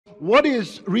what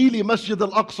is really Masjid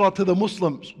Al-Aqsa to the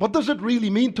Muslims? What does it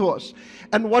really mean to us?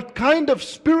 And what kind of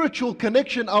spiritual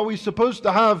connection are we supposed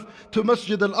to have to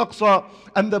Masjid Al-Aqsa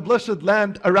and the blessed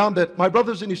land around it? My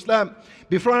brothers in Islam,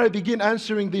 before I begin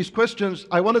answering these questions,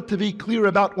 I wanted to be clear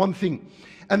about one thing.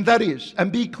 And that is,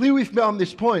 and be clear with me on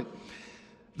this point,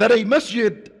 that a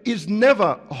masjid is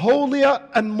never holier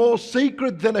and more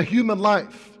sacred than a human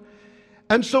life.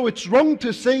 And so it's wrong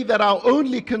to say that our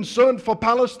only concern for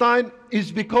Palestine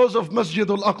is because of Masjid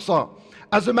Al-Aqsa.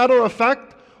 As a matter of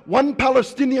fact, one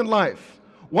Palestinian life,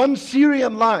 one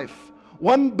Syrian life,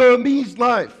 one Burmese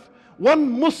life,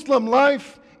 one Muslim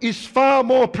life is far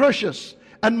more precious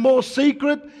and more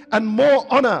sacred and more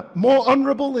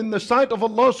honorable in the sight of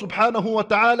Allah subhanahu wa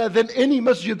ta'ala than any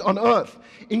masjid on earth,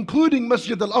 including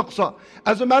Masjid Al-Aqsa.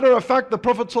 As a matter of fact, the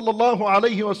Prophet sallallahu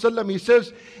alayhi wasallam, he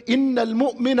says, إِنَّ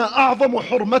الْمُؤْمِنَ أَعْظَمُ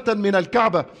حُرْمَةً مِنَ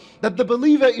الْكَعْبَةِ, that the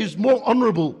believer is more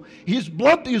honorable. His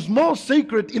blood is more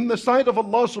sacred in the sight of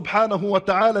Allah subhanahu wa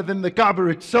ta'ala than the Kaaba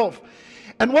itself.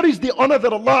 And what is the honor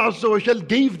that Allah Azza wa Jal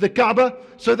gave the Kaaba,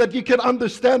 so that you can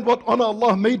understand what honor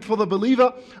Allah made for the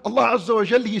believer? Allah Azza wa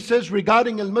Jal, He says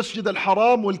regarding Al-Masjid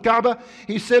Al-Haram wal-Kaaba,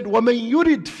 He said, وَمَن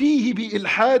يُرِدْ فِيهِ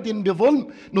بِإِلْحَادٍ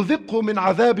بِظُلْمٍ نُذِقْهُ مِنْ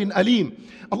عَذَابٍ أَلِيمٍ.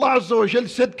 Allah Azza wa Jal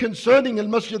said concerning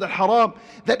Al-Masjid Al-Haram,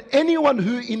 that anyone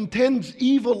who intends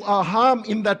evil or harm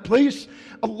in that place,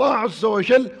 Allah Azza wa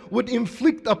Jal would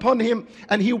inflict upon him,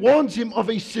 and He warns him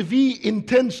of a severe,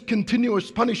 intense,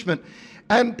 continuous punishment.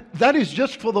 And that is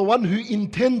just for the one who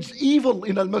intends evil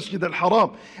in Al-Masjid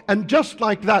Al-Haram. And just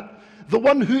like that, the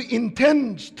one who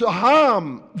intends to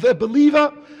harm the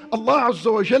believer, Allah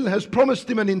Azza wa Jal has promised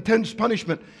him an intense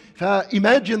punishment.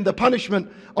 Imagine the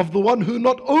punishment of the one who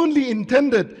not only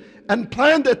intended and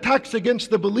planned attacks against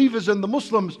the believers and the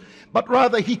Muslims, but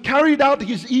rather he carried out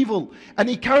his evil and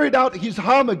he carried out his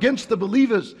harm against the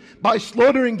believers by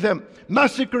slaughtering them,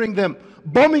 massacring them,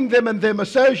 bombing them and their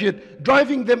masajid,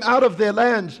 driving them out of their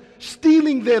lands,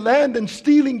 stealing their land and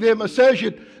stealing their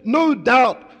masajid. No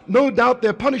doubt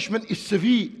their punishment is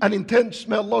severe and intense.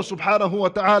 May Allah subhanahu wa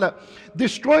ta'ala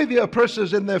destroy the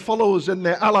oppressors and their followers and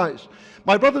their allies.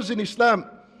 My brothers in Islam,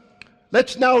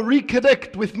 let's now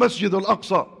reconnect with Masjid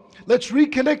Al-Aqsa. Let's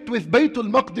reconnect with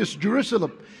Baytul Maqdis,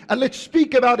 Jerusalem, and let's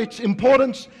speak about its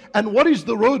importance and what is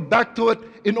the road back to it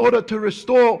in order to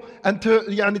restore and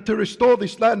to restore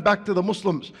this land back to the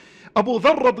Muslims. Abu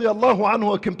Dharr radiyallahu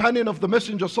anhu, a companion of the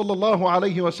Messenger sallallahu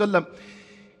alayhi wasallam,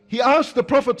 he asked the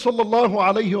Prophet sallallahu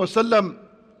alayhi wasallam,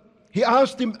 he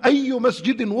asked him, أَيُّ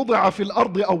مَسْجِدٍ وُضِعَ فِي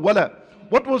الْأَرْضِ أَوَّلًا,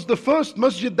 what was the first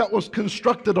masjid that was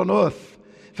constructed on earth?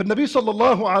 For Nabi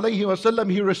sallallahu alayhi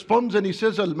wasallam, he responds and he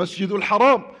says, Al-Masjid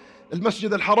Al-Haram.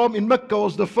 Al-Masjid Al-Haram in Mecca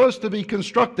was the first to be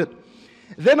constructed.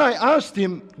 Then I asked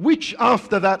him, which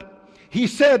after that? He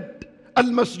said,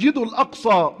 Al-Masjid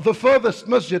Al-Aqsa, the furthest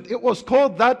masjid. It was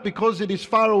called that because it is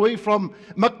far away from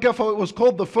Mecca, for it was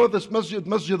called the furthest masjid,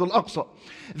 Masjid Al-Aqsa.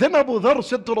 Then Abu Dharr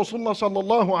said to Rasulullah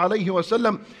sallallahu alayhi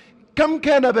wasallam, Kam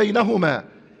kana baynahuma?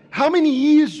 How many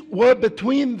years were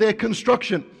between their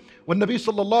construction? When Nabi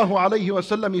sallallahu alayhi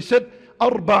wasallam, he said,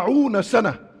 Arba'una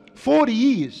sana, 40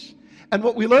 years. And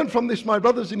what we learn from this, my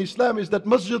brothers in Islam, is that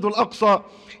Masjid Al-Aqsa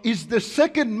is the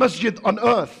second masjid on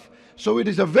earth. So it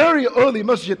is a very early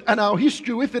masjid, and our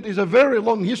history with it is a very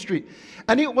long history.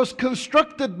 And it was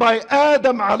constructed by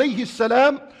Adam alayhi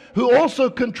salam, who also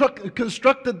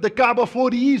constructed the Kaaba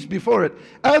 40 years before it.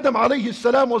 Adam alayhi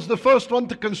salam was the first one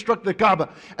to construct the Kaaba.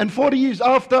 And 40 years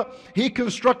after, he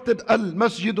constructed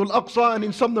Al-Masjid Al-Aqsa, and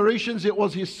in some narrations it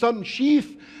was his son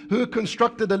Sheeth who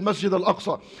constructed Al-Masjid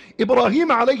Al-Aqsa. Ibrahim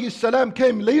alayhi salam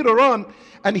came later on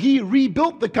and he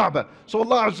rebuilt the Kaaba. So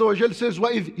Allah Azza wa Jal says,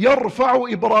 وَإِذْ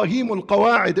يَرْفَعُ إِبْرَاهِيمُ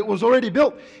الْقَوَاعِدِ. It was already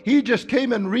built. He just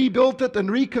came and rebuilt it and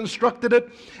reconstructed it.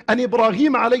 And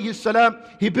Ibrahim alayhi salam,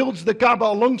 he builds the Kaaba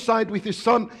alongside with his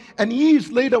son. And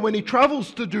years later when he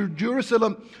travels to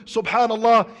Jerusalem,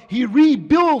 subhanallah, he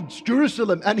rebuilds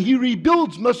Jerusalem and he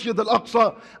rebuilds Masjid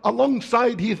Al-Aqsa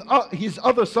alongside his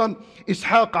other son,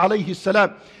 Ishaq alayhi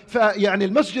salam. يعني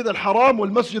المسجد الحرام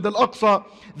والمسجد الأقصى,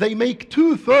 they make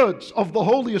 2/3 of the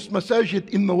holiest masajid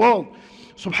in the world.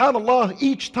 Subhanallah,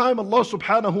 each time Allah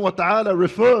subhanahu wa ta'ala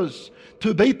refers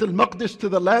to Bayt al-Maqdis, to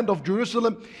the land of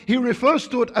Jerusalem, He refers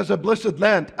to it as a blessed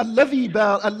land. التي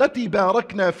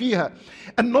باركنا فيها.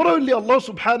 And not only Allah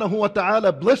subhanahu wa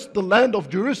ta'ala blessed the land of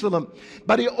Jerusalem,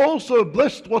 but He also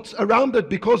blessed what's around it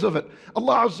because of it.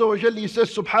 Allah Azza wa Jalla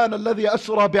says, سبحان الذي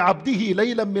أسرى بعبده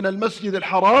ليلا من المسجد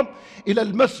الحرام إلى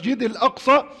المسجد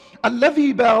الأقصى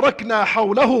الذي باركنا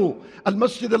حوله.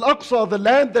 Al-Masjid Al-Aqsa, the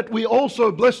land that we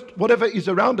also blessed whatever is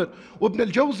around it. Ibn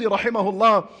al-Jawzi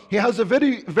rahimahullah, he has a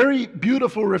very, very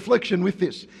beautiful reflection with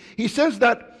this. He says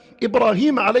that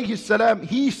Ibrahim alayhi salam,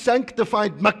 he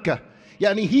sanctified Mecca.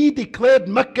 Yani he declared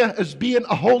Mecca as being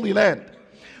a holy land.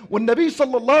 When Nabi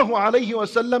sallallahu alayhi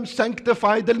wasallam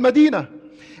sanctified al-Madinah.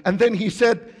 And then he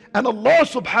said, and Allah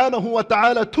subhanahu wa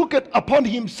ta'ala took it upon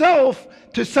himself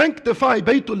to sanctify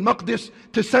Baytul Maqdis,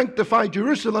 to sanctify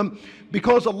Jerusalem,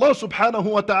 because Allah subhanahu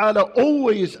wa ta'ala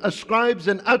always ascribes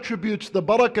and attributes the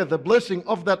barakah, the blessing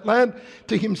of that land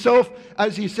to himself,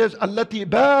 as he says, Allati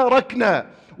barakna,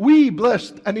 we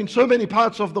blessed. And in so many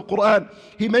parts of the Quran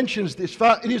he mentions this.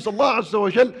 It is Allah Azza wa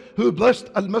Jal who blessed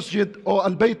al-Masjid or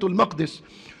al-Baytul Maqdis.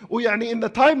 In the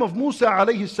time of Musa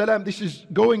alayhi salam, this is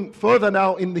going further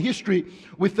now in the history,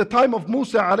 with the time of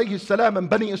Musa alayhi salam and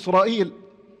Bani Israel.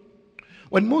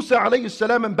 When Musa alayhi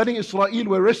salam and Bani Israel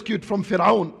were rescued from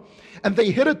Fir'aun and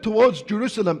they headed towards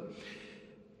Jerusalem,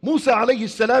 Musa alayhi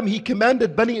salam, he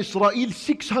commanded Bani Israel,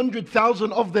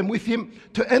 600,000 of them with him,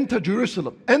 to enter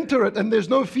Jerusalem. Enter it, and there's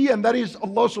no fee, and that is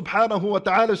Allah subhanahu wa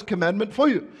ta'ala's commandment for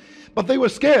you. But they were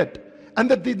scared. And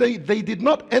that they did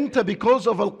not enter because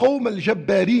of al-Qawm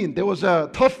al-Jabbareen. There was a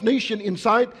tough nation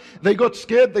inside. They got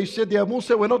scared. They said, Ya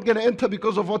Musa, we're not going to enter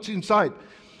because of what's inside.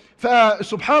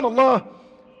 Subhanallah,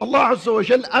 Allah Azza wa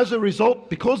Jal, as a result,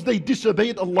 because they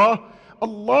disobeyed Allah,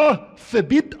 Allah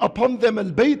forbid upon them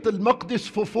al-Bayt al-Maqdis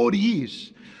for 40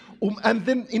 years. And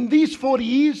then in these 40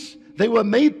 years, they were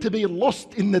made to be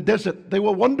lost in the desert. They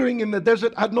were wandering in the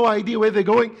desert, had no idea where they're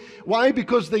going. Why?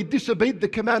 Because they disobeyed the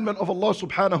commandment of Allah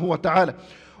subhanahu wa ta'ala.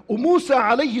 Musa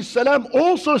alayhi salam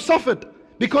also suffered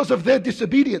because of their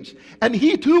disobedience. And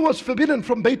he too was forbidden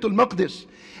from Baytul Maqdis.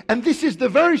 And this is the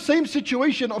very same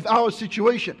situation of our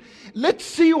situation. Let's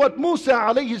see what Musa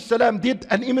alayhi salam did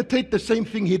and imitate the same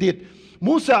thing he did.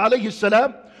 Musa alayhi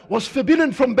salam was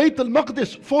forbidden from Baytul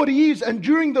Maqdis 40 years, and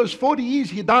during those 40 years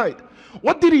he died.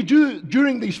 What did he do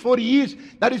during these 40 years?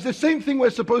 That is the same thing we're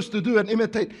supposed to do and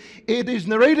imitate. It is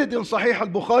narrated in Sahih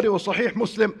al-Bukhari or Sahih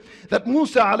Muslim that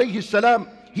Musa alayhi salam,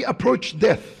 he approached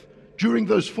death during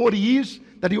those 40 years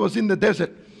that he was in the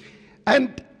desert.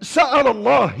 And Sa'al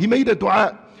Allah, he made a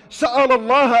dua. Sa'al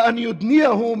Allah an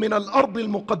yudniyahu min al-ard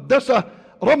al-muqaddasa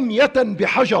ramyatan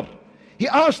bihajar. He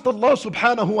asked Allah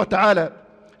subhanahu wa ta'ala,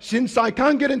 since I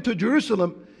can't get into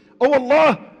Jerusalem, oh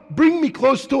Allah, bring me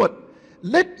close to it.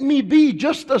 Let me be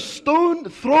just a stone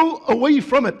throw away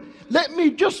from it. Let me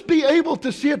just be able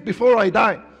to see it before I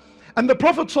die. And the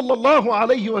Prophet sallallahu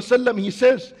alaihi wasallam, he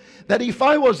says that if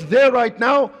I was there right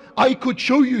now, I could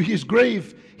show you his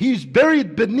grave. He's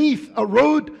buried beneath a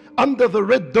road under the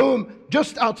red dome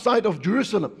just outside of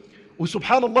Jerusalem.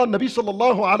 Subhanallah, Nabi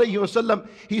sallallahu alaihi wasallam,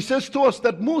 he says to us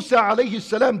that Musa alayhi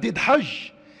salam did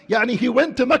Hajj. He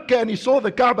went to Mecca and he saw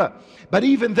the Kaaba. But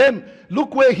even then,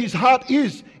 look where his heart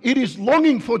is. It is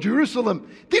longing for Jerusalem.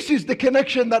 This is the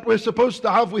connection that we're supposed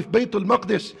to have with Baytul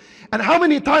Maqdis. And how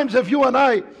many times have you and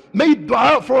I made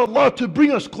dua for Allah to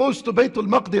bring us close to Baytul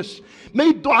Maqdis?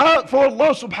 Made dua for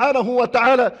Allah subhanahu wa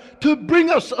ta'ala to bring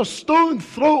us a stone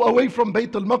throw away from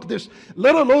Baytul Maqdis,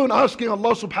 let alone asking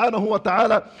Allah subhanahu wa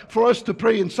ta'ala for us to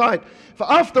pray inside.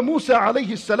 For after Musa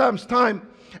alayhi salam's time,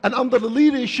 and under the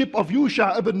leadership of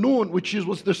Yusha ibn Nun, which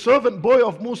was the servant boy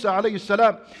of Musa alayhi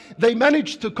salam, they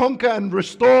managed to conquer and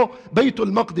restore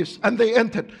Baytul Maqdis, and they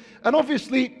entered. And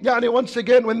obviously, once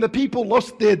again, when the people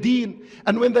lost their deen,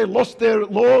 and when they lost their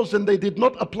laws, and they did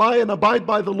not apply and abide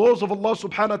by the laws of Allah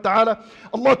subhanahu wa ta'ala,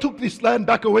 Allah took this land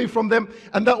back away from them,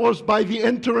 and that was by the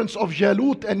entrance of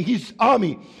Jalut and his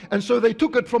army. And so they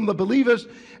took it from the believers,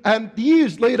 and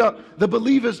years later, the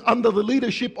believers under the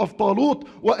leadership of Talut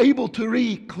were able to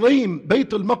reclaim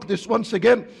Baytul Maqdis once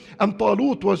again. And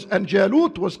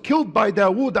Jalut was killed by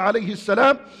Dawood alayhi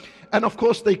salam. And of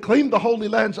course, they claimed the Holy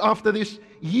Lands after this.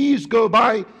 Years go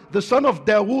by, the son of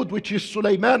Dawood, which is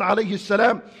Sulaiman alayhi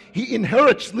salam, he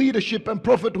inherits leadership and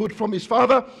prophethood from his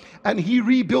father, and he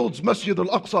rebuilds Masjid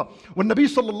Al-Aqsa. When Nabi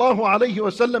sallallahu alayhi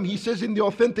wasallam, he says in the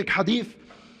authentic hadith,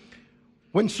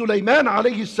 when Sulaiman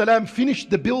alayhi salam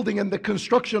finished the building and the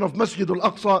construction of Masjid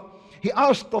Al-Aqsa, he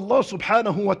asked Allah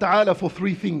subhanahu wa ta'ala for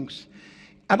 3 things.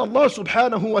 And Allah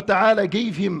subhanahu wa ta'ala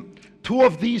gave him 2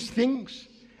 of these things.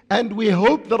 And we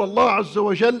hope that Allah Azza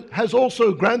wa Jal has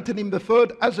also granted him the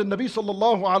 3rd, as the Nabi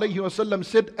sallallahu alayhi wasallam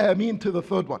said, Ameen to the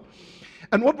 3rd one.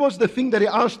 And what was the thing that he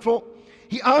asked for?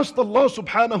 He asked Allah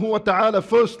subhanahu wa ta'ala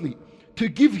firstly to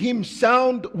give him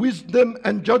sound wisdom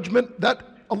and judgment that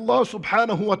Allah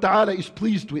subhanahu wa ta'ala is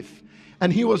pleased with.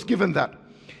 And he was given that.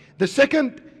 The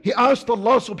second, he asked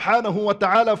Allah subhanahu wa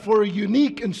ta'ala for a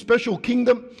unique and special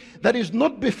kingdom that is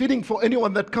not befitting for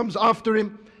anyone that comes after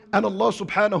him. And Allah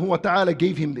subhanahu wa ta'ala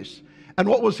gave him this. And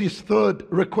what was his 3rd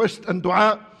request and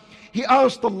dua? He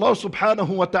asked Allah subhanahu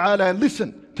wa ta'ala, and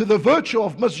listen to the virtue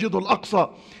of Masjid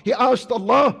Al-Aqsa. He asked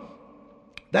Allah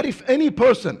that if any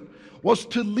person was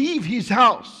to leave his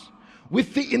house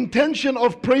with the intention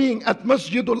of praying at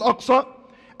Masjid Al-Aqsa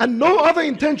and no other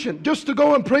intention, just to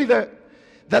go and pray there,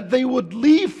 that they would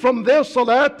leave from their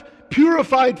salat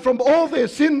purified from all their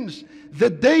sins the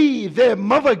day their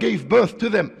mother gave birth to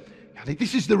them.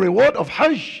 This is the reward of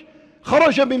Hajj.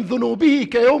 خرج من ذنوبه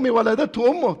كيوم ولدته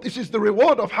أمه. This is the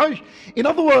reward of Hajj. In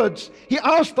other words, he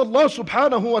asked Allah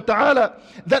subhanahu wa ta'ala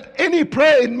that any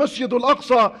prayer in Masjid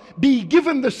Al-Aqsa be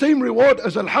given the same reward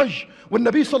as Al-Hajj. When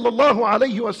Nabi sallallahu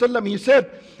alayhi wa sallam, he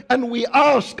said, and we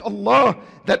ask Allah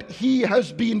that he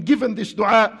has been given this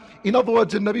dua. In other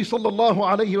words, in Nabi sallallahu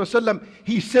alayhi wa sallam,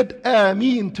 he said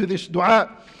Ameen to this dua.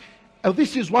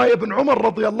 This is why Ibn Umar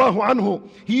radiallahu anhu,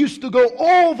 he used to go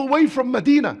all the way from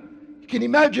Medina. You can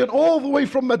imagine, all the way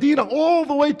from Medina, all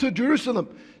the way to Jerusalem,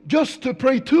 just to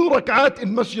pray 2 rak'at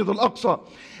in Masjid Al-Aqsa.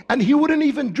 And he wouldn't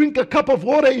even drink a cup of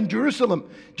water in Jerusalem,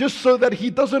 just so that he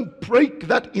doesn't break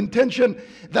that intention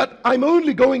that I'm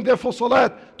only going there for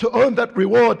salat to earn that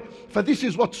reward. For this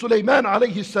is what Sulaiman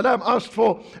alayhi salam asked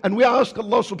for, and we ask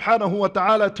Allah subhanahu wa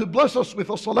ta'ala to bless us with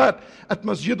a salat at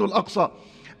Masjid Al-Aqsa.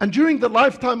 And during the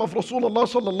lifetime of Rasulullah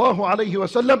sallallahu alayhi wa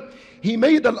sallam, he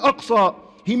made Al-Aqsa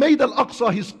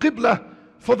his qibla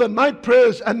for the night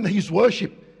prayers and his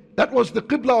worship. That was the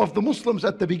qibla of the Muslims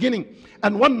at the beginning.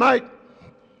 And one night,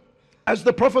 as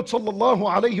the Prophet sallallahu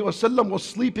alayhi wa sallam was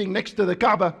sleeping next to the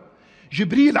Kaaba,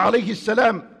 Jibreel alayhi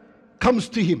salam comes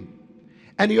to him,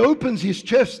 and he opens his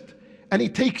chest and he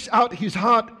takes out his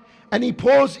heart and he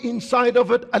pours inside of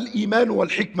it al-iman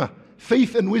wal-hikmah,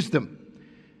 faith and wisdom,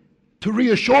 to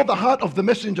reassure the heart of the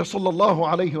Messenger sallallahu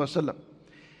alayhi wa sallam.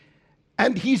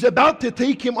 And he's about to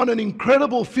take him on an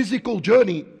incredible physical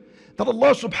journey that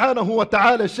Allah subhanahu wa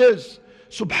ta'ala says,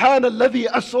 سبحان الذي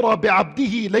أسرى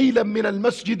بعبده ليلا من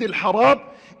المسجد الحرام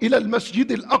إلى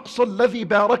المسجد الأقصى الذي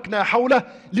باركنا حوله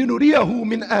لنريه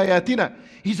من آياتنا.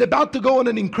 He's about to go on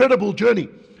an incredible journey,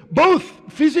 both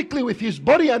physically with his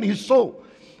body and his soul,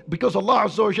 because Allah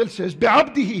Azza wa Jal says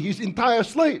بعبده, his entire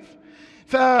slave.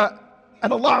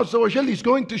 And Allah Azza wa Jal is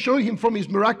going to show him from his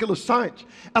miraculous signs.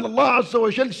 And Allah Azza wa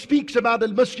Jal speaks about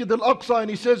Al-Masjid Al-Aqsa, and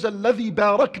he says الذي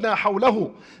باركنا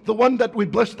حوله, the one that we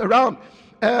blessed around.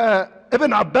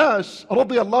 Ibn Abbas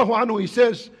radiallahu anhu, he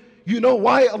says, you know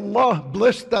why Allah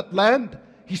blessed that land?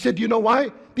 He said, you know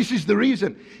why? This is the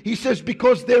reason. He says,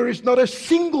 because there is not a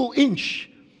single inch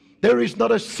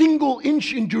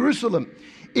in Jerusalem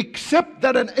except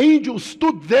that an angel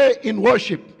stood there in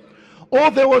worship,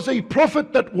 or there was a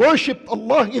prophet that worshipped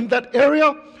Allah in that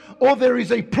area, or there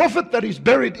is a prophet that is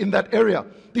buried in that area.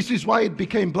 This is why it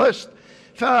became blessed.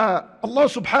 Allah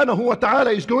subhanahu wa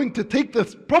ta'ala is going to take the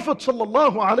Prophet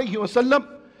sallallahu alayhi wa sallam,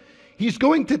 he's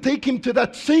going to take him to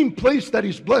that same place that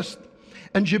is blessed.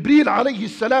 And Jibreel alayhi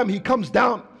salam, he comes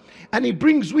down and he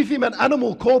brings with him an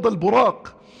animal called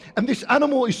Al-Buraq. And this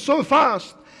animal is so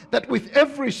fast that with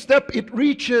every step it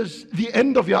reaches the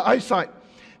end of your eyesight.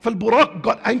 Al-Buraq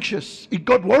got anxious, it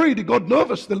got worried, it got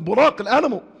nervous, the Al-Buraq,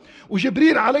 al-animal.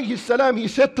 Jibreel alayhi salam, he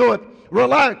said to it,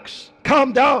 relax,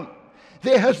 calm down.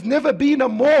 There has never been a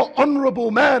more honorable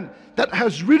man that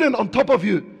has ridden on top of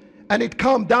you. And it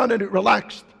calmed down and it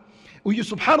relaxed. Well, you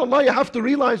subhanAllah, you have to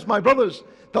realize, my brothers,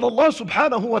 that Allah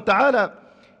subhanahu wa ta'ala,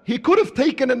 he could have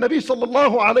taken a Nabi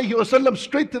sallallahu alayhi wa sallam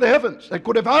straight to the heavens. That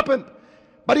could have happened.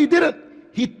 But he didn't.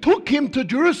 He took him to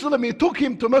Jerusalem. He took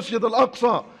him to Masjid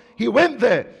Al-Aqsa. He went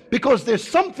there because there's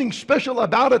something special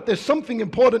about it. There's something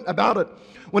important about it.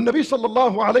 When Nabi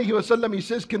sallallahu alayhi wa sallam, he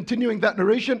says, continuing that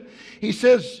narration, he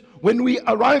says, when we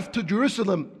arrived to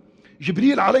Jerusalem,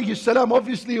 Jibreel alayhi salam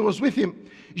obviously was with him.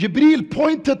 Jibreel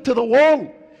pointed to the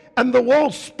wall, and the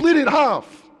wall split in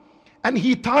half, and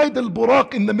he tied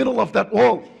al-Buraq in the middle of that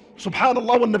wall.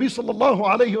 Subhanallah, when Nabi sallallahu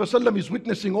alayhi wa sallam is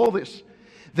witnessing all this,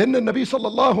 then the Nabi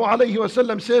sallallahu alayhi wa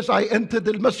sallam says, I entered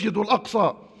al-Masjid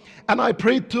Al-Aqsa and I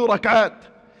prayed 2 rak'at,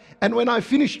 and when I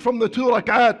finished from the 2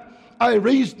 rak'at, I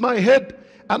raised my head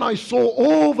and I saw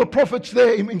all the prophets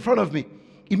there in front of me.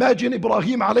 Imagine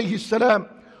Ibrahim alayhi salam,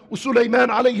 Sulaiman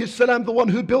alayhi salam, the one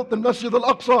who built the Masjid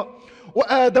Al-Aqsa,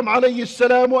 Adam alayhi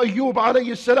salam, Ayyub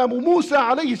alayhi salam, Musa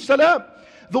alayhi salam,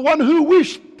 the one who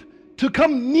wished to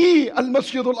come near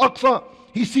Al-Masjid Al-Aqsa.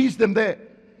 He sees them there.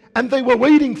 And they were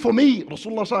waiting for me.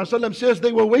 Rasulullah sallallahu alaihi wasallam says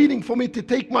they were waiting for me to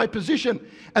take my position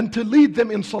and to lead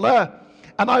them in salah.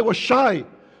 And I was shy.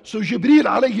 So Jibreel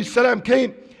alayhi salam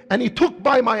came and he took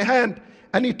by my hand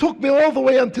and he took me all the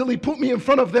way until he put me in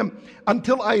front of them,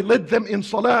 until I led them in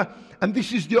salah. And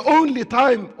this is the only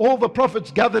time all the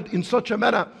prophets gathered in such a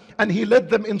manner, and he led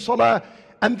them in salah.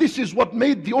 And this is what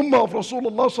made the ummah of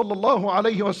Rasulullah sallallahu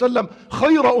alayhi wasallam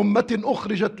خَيْرَ أُمَّةٍ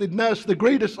أُخْرِجَتْ لِلنَّاسِ, the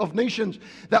greatest of nations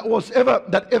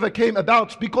that ever came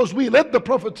about, because we led the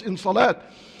prophets in salat.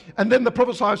 And then the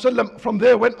Prophet ﷺ from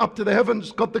there went up to the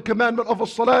heavens, got the commandment of a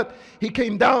salat. He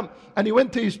came down and he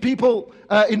went to his people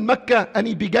in Mecca, and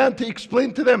he began to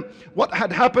explain to them what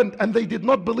had happened, and they did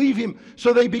not believe him.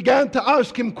 So they began to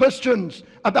ask him questions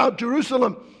about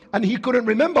Jerusalem, and he couldn't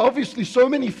remember. Obviously so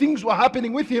many things were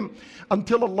happening with him,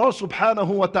 until Allah subhanahu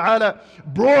wa ta'ala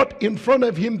brought in front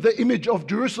of him the image of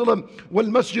Jerusalem, wal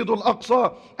Masjid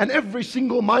Al-Aqsa, and every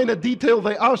single minor detail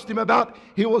they asked him about,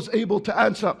 he was able to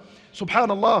answer.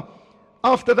 Subhanallah.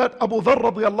 After that, Abu Dharr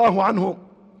radiallahu anhu,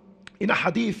 in a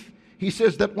hadith, he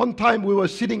says that one time we were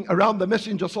sitting around the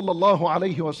Messenger sallallahu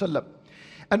alayhi wasallam,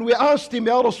 and we asked him,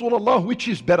 Ya Rasulullah, which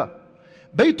is better,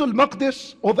 Baytul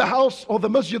Maqdis or the house or the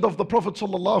masjid of the Prophet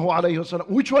sallallahu alayhi wasallam?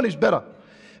 Which one is better?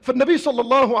 For Nabi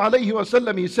sallallahu alayhi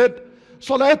wasallam, he said,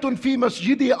 Salatun fi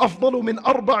masjidi afdalu min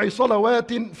arba'i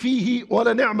salawatin fihi wa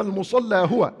la ni'mal musalla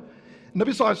huwa. Nabi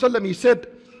sallallahu alayhi wasallam, he said,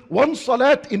 one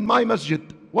salat in my masjid,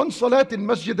 one salat in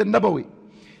Masjid Al-Nabawi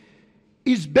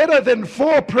is better than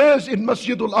 4 prayers in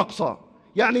Masjid Al-Aqsa.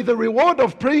 Yani the reward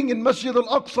of praying in Masjid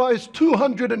Al-Aqsa is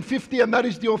 250, and that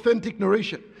is the authentic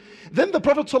narration. Then the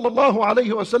Prophet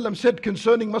ﷺ said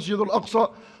concerning Masjid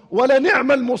Al-Aqsa, وَلَنِعْمَ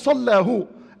الْمُصَلَّى هُ,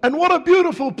 and what a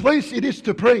beautiful place it is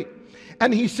to pray.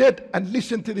 And he said, and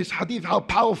listen to this hadith, how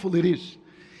powerful it is.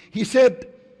 He said,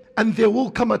 and there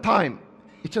will come a time,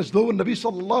 it's as though Nabi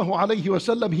sallallahu alayhi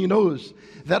wasallam, he knows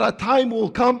that a time will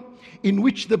come in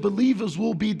which the believers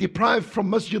will be deprived from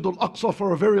Masjid Al-Aqsa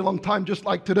for a very long time, just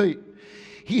like today.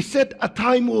 He said a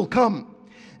time will come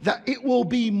that it will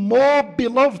be more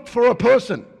beloved for a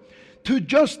person to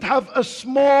just have a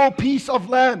small piece of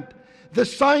land, the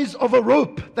size of a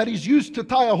rope that is used to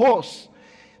tie a horse,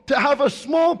 to have a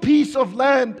small piece of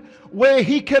land where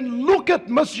he can look at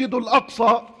Masjid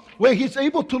Al-Aqsa, where he's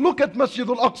able to look at Masjid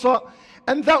Al-Aqsa,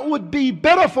 and that would be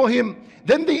better for him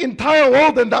than the entire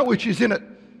world and that which is in it.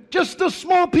 Just a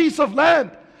small piece of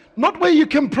land, not where you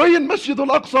can pray in Masjid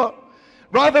Al-Aqsa,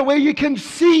 rather where you can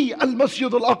see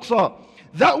Al-Masjid Al-Aqsa.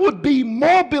 That would be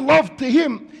more beloved to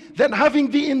him than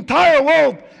having the entire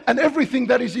world and everything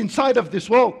that is inside of this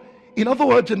world. In other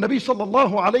words, the Nabi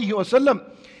sallallahu alayhi wasallam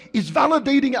is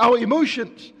validating our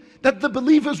emotions, that the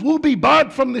believers will be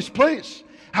barred from this place.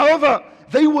 However,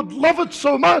 they would love it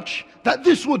so much that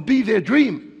this would be their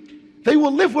dream. They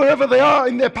will live wherever they are,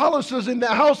 in their palaces, in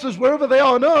their houses, wherever they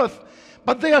are on earth,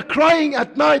 but they are crying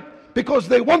at night because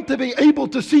they want to be able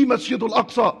to see Masjid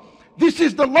Al-Aqsa. This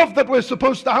is the love that we're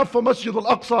supposed to have for Masjid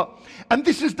Al-Aqsa, and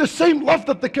this is the same love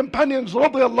that the companions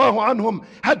radiallahu anhum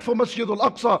had for Masjid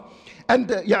Al-Aqsa. And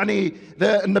the Nabi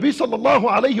sallallahu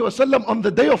alayhi wasallam, on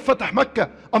the day of Fatah Mecca,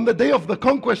 on the day of the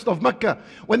conquest of Mecca,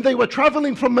 when they were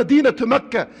traveling from Medina to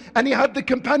Mecca, and he had the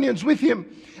companions with him,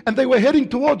 and they were heading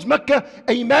towards Mecca,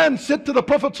 a man said to the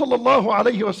Prophet sallallahu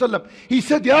alayhi wasallam, he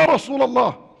said, Ya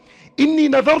Rasulullah, inni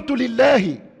nadartu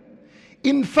lillahi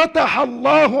in fataha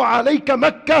Allahu alayka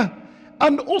Mecca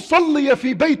an usalliya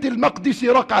fi bayt al-Maqdis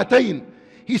rak'atayn.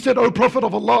 He said, O Prophet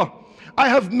of Allah, I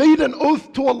have made an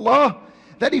oath to Allah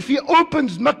that if he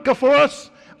opens Mecca for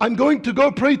us, I'm going to go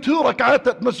pray 2 rak'at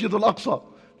at Masjid Al-Aqsa.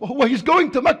 Well, he's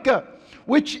going to Mecca,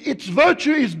 which its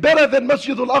virtue is better than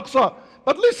Masjid Al-Aqsa.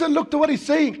 But listen, look to what he's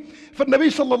saying. For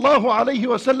Nabi sallallahu alayhi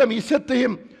wasallam, he said to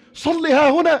him, Salli ha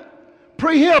huna,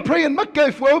 pray here, pray in Mecca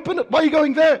if we open it. Why are you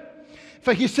going there?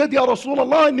 For he said, Ya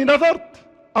Rasulullah, inni nadart.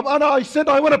 I said,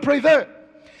 I want to pray there.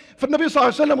 For Nabi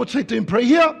sallallahu alayhi wasallam would say to him, pray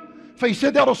here. For he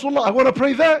said, Ya Rasulullah, I want to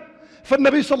pray there. For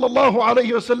Nabi sallallahu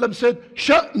alayhi wasallam said,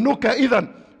 Sha'nuka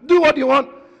idhan, do what you want.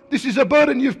 This is a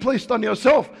burden you've placed on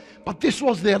yourself. But this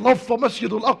was their love for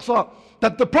Masjid Al-Aqsa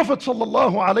that the Prophet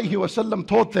sallallahu alayhi wasallam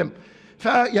taught them.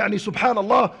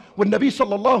 Subhanallah, when Nabi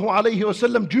sallallahu alayhi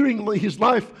wasallam during his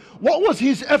life, what was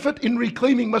his effort in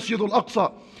reclaiming Masjid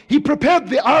Al-Aqsa? He prepared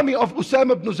the army of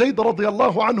Usama ibn Zayd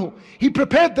radiallahu anhu. He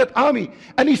prepared that army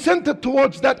and he sent it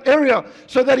towards that area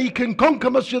so that he can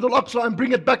conquer Masjid Al-Aqsa and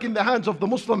bring it back in the hands of the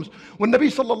Muslims. When Nabi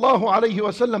sallallahu alayhi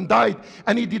wasallam died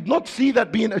and he did not see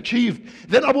that being achieved,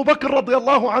 then Abu Bakr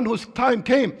radiallahu anhu's time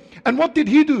came. And what did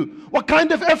he do? What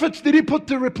kind of efforts did he put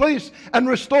to replace and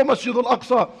restore Masjid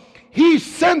Al-Aqsa? He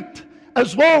sent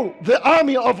as well the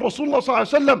army of Rasulullah sallallahu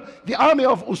alaihi wasallam, the army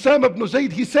of Usama ibn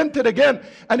Zayd. He sent it again,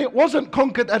 and it wasn't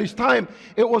conquered at his time.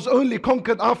 It was only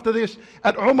conquered after this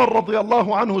at Umar radiallahu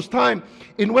anhu's time,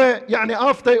 in where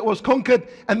after it was conquered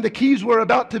and the keys were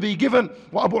about to be given,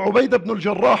 Abu Ubaidah ibn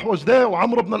al-Jarrah was there,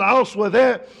 Amr ibn al-As were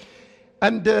there,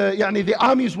 and the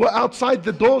armies were outside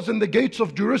the doors and the gates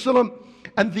of Jerusalem.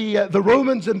 and the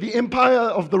Romans and the empire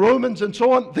of the Romans and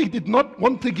so on, they did not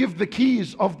want to give the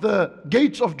keys of the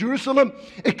gates of Jerusalem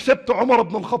except to Umar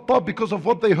ibn al-Khattab because of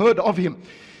what they heard of him.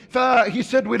 He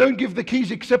said, we don't give the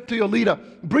keys except to your leader.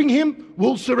 Bring him,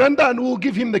 we'll surrender and we'll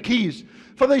give him the keys.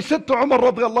 For they said to Umar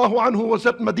radiallahu anhu, who was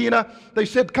at Medina, they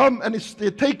said, come and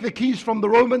take the keys from the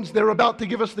Romans. They're about to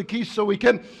give us the keys so we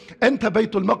can enter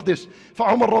Baytul Maqdis. For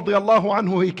Umar radiallahu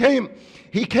anhu,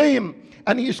 he came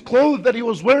and his clothes that he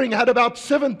was wearing had about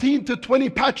 17 to 20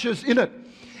 patches in it.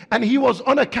 And he was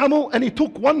on a camel and he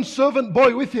took one servant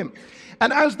boy with him.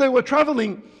 And as they were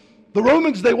traveling, the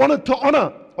Romans, they wanted to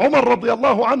honor Umar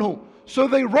radiallahu anhu. So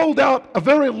they rolled out a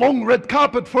very long red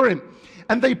carpet for him.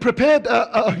 And they prepared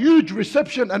a huge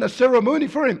reception and a ceremony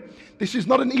for him. This is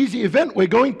not an easy event. We're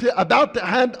about to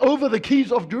hand over the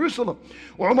keys of Jerusalem.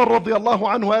 Umar radiallahu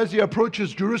anhu, as he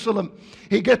approaches Jerusalem,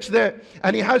 he gets there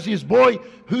and he has his boy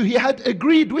who he had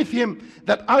agreed with him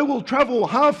that I will travel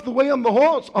half the way on the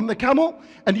horse, on the camel,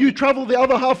 and you travel the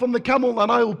other half on the camel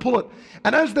and I will pull it.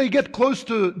 And as they get close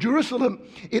to Jerusalem,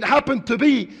 it happened to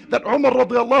be that Umar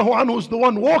radiallahu anhu is the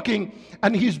one walking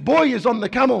and his boy is on the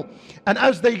camel. And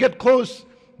as they get close,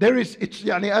 as Ibn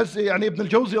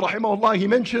al-Jawzi rahimahullah, he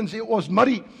mentions it was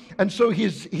muddy, and so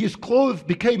his clothes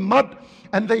became mud,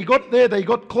 and they got there, they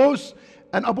got close,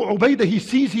 and Abu Ubaidah, he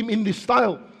sees him in this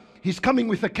style. He's coming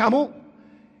with a camel,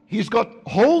 he's got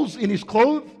holes in his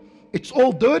clothes, it's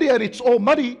all dirty and it's all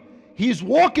muddy, he's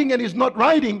walking and he's not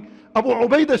riding. Abu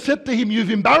Ubaidah said to him,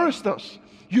 you've embarrassed us,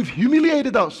 you've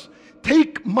humiliated us,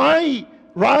 take my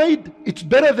ride, it's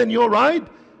better than your ride.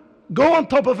 Go on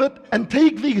top of it and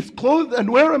take these clothes and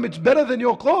wear them. It's better than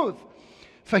your clothes.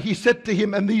 For he said to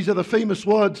him, and these are the famous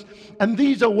words, and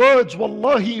these are words,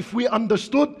 wallahi, if we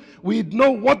understood, we'd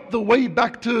know what the way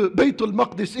back to Baytul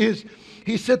Maqdis is.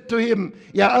 He said to him,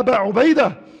 Ya Aba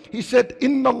Ubaidah, he said,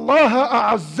 Inna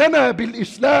Allah a'azzana bil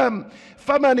Islam,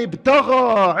 faman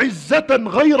ibtagha izzatan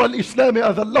ghayra al-Islam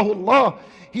adhallahu Allah.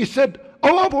 He said,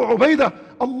 Oh Abu Ubaidah,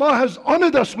 Allah has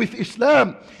honored us with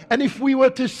Islam. And if we were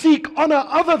to seek honor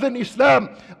other than Islam,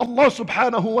 Allah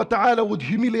subhanahu wa ta'ala would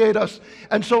humiliate us.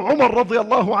 And so Umar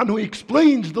radiallahu anhu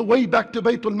explains the way back to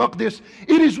Baytul Maqdis.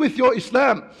 It is with your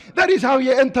Islam. That is how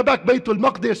you enter back Baytul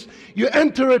Maqdis. You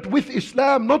enter it with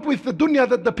Islam, not with the dunya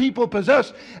that the people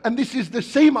possess. And this is the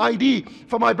same idea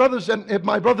for my brothers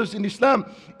in Islam.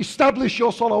 Establish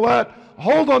your salawat.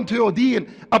 Hold on to your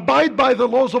deen, abide by the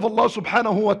laws of Allah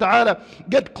subhanahu wa ta'ala,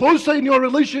 get closer in your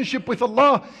relationship with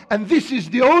Allah, and this is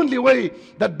the only way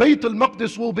that Bayt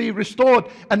al-Maqdis will be restored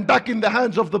and back in the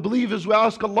hands of the believers. We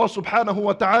ask Allah subhanahu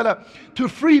wa ta'ala to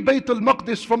free Bayt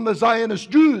al-Maqdis from the Zionist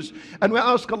Jews, and we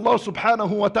ask Allah subhanahu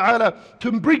wa ta'ala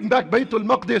to bring back Bayt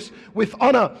al-Maqdis with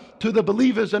honor to the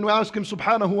believers, and we ask Him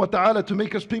subhanahu wa ta'ala to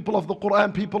make us people of the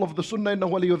Quran, people of the Sunnah,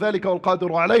 innahu waliyyu dhalika wal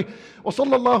qadiru alayh. Wa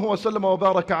sallallahu wa sallam wa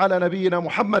baraka ala nabiyyina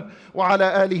محمد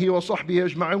وعلى آله وصحبه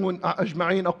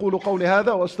أجمعين أقول قولي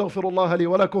هذا وأستغفر الله لي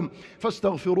ولكم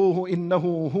فاستغفروه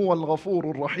إنه هو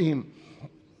الغفور الرحيم.